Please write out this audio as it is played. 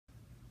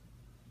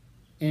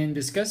In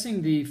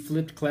discussing the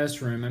flipped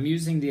classroom, I'm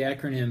using the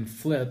acronym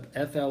FLIP,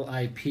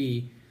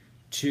 F-L-I-P,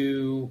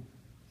 to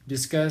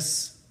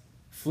discuss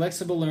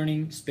flexible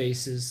learning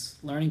spaces,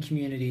 learning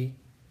community,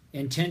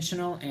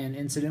 intentional and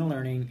incidental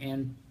learning,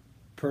 and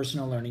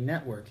personal learning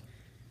network.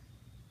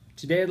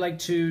 Today I'd like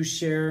to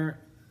share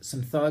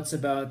some thoughts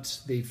about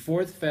the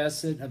fourth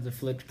facet of the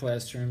flipped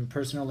classroom,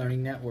 personal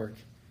learning network.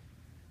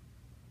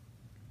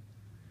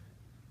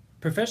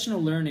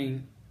 Professional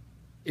learning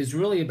is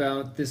really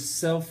about this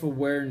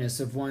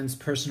self-awareness of one's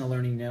personal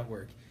learning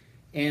network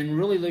and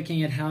really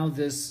looking at how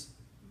this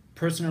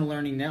personal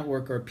learning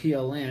network, or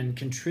PLN,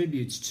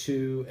 contributes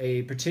to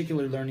a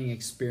particular learning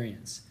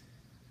experience.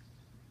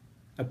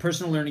 A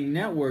personal learning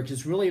network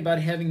is really about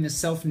having the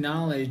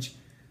self-knowledge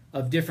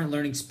of different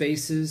learning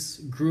spaces,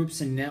 groups,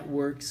 and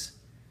networks,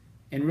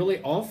 and really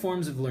all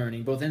forms of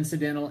learning, both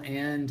incidental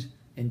and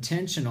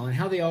intentional, and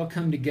how they all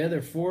come together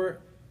for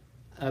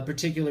a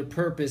particular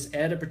purpose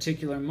at a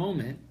particular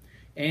moment,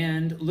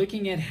 and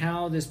looking at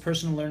how this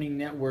personal learning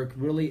network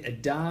really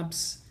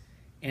adopts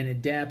and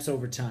adapts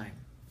over time.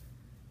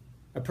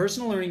 A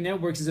personal learning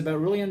network is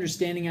about really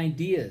understanding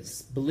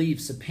ideas,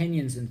 beliefs,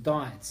 opinions, and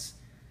thoughts,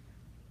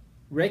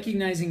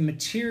 recognizing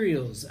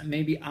materials,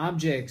 maybe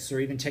objects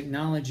or even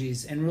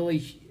technologies, and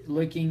really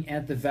looking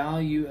at the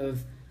value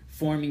of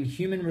forming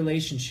human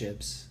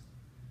relationships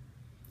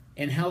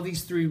and how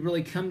these three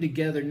really come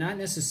together, not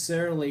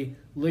necessarily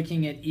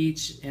looking at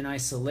each in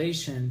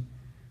isolation,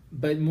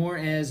 but more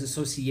as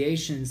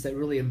associations that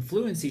really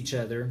influence each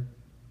other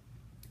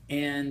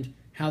and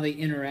how they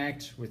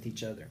interact with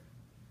each other.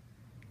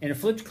 In a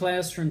flipped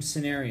classroom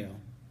scenario,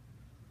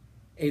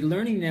 a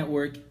learning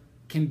network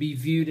can be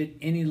viewed at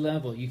any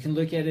level. You can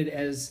look at it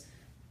as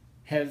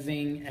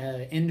having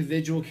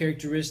individual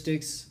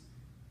characteristics.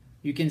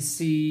 You can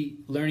see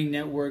learning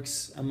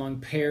networks among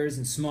pairs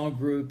and small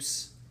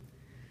groups.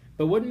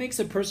 But what makes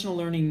a personal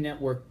learning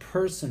network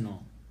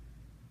personal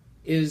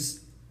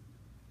is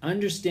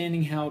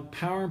understanding how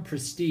power and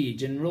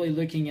prestige, and really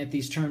looking at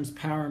these terms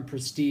power and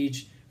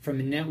prestige from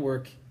a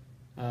network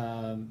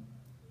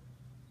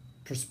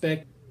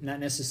perspective, not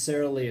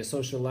necessarily a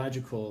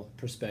sociological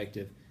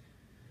perspective,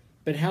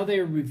 but how they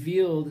are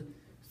revealed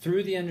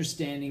through the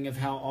understanding of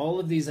how all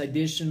of these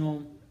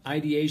additional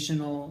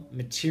ideational,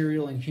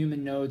 material, and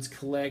human nodes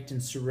collect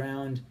and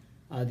surround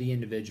the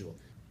individual.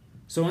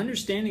 So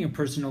understanding a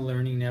personal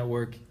learning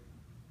network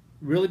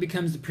really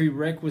becomes the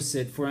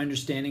prerequisite for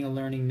understanding a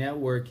learning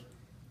network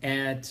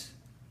at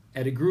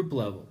a group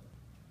level.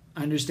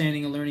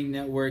 Understanding a learning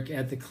network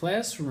at the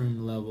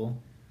classroom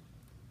level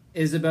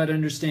is about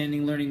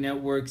understanding learning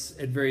networks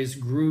at various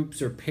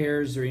groups or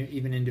pairs or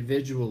even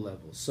individual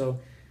levels. So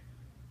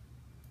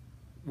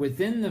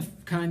within the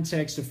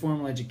context of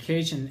formal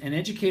education, an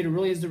educator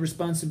really has the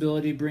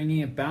responsibility of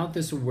bringing about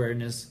this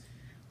awareness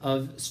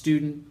of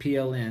student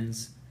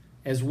PLNs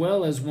as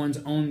well as one's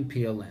own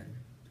PLN,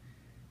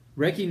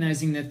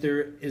 recognizing that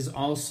there is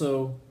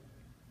also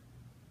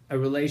a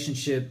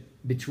relationship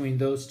between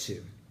those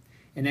two.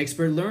 An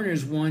expert learner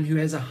is one who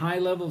has a high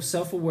level of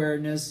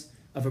self-awareness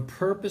of a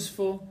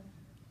purposeful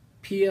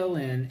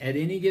PLN at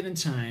any given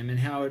time and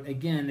how it,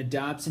 again,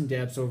 adopts and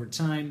adapts over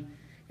time.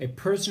 A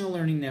personal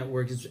learning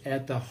network is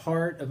at the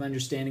heart of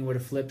understanding what a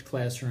flipped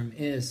classroom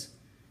is,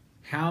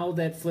 how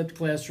that flipped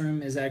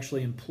classroom is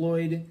actually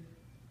employed,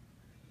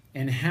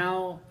 and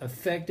how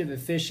effective,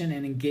 efficient,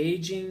 and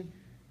engaging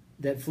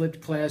that flipped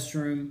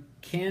classroom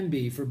can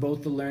be for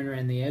both the learner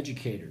and the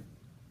educator.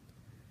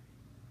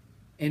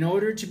 In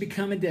order to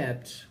become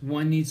adept,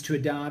 one needs to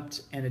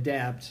adopt and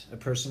adapt a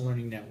personal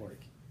learning network.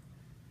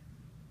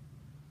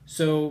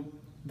 So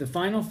the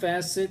final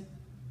facet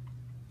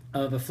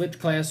of a flipped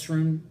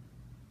classroom,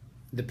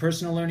 the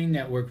personal learning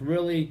network,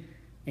 really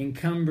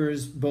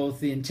encumbers both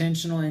the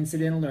intentional and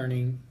incidental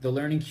learning, the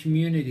learning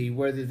community,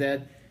 whether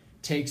that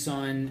takes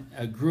on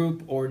a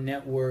group or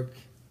network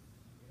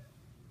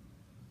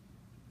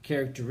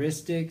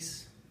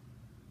characteristics,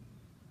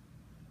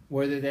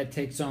 whether that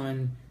takes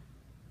on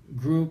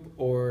group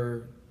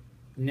or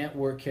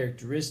network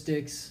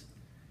characteristics,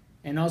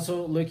 and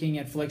also looking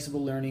at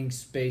flexible learning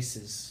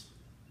spaces.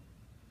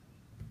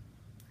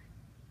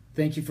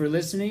 Thank you for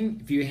listening.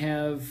 If you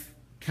have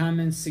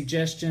comments,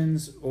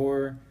 suggestions,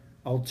 or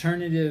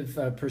alternative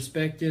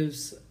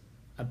perspectives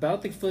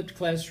about the flipped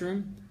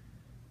classroom,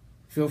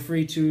 feel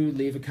free to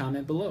leave a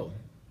comment below.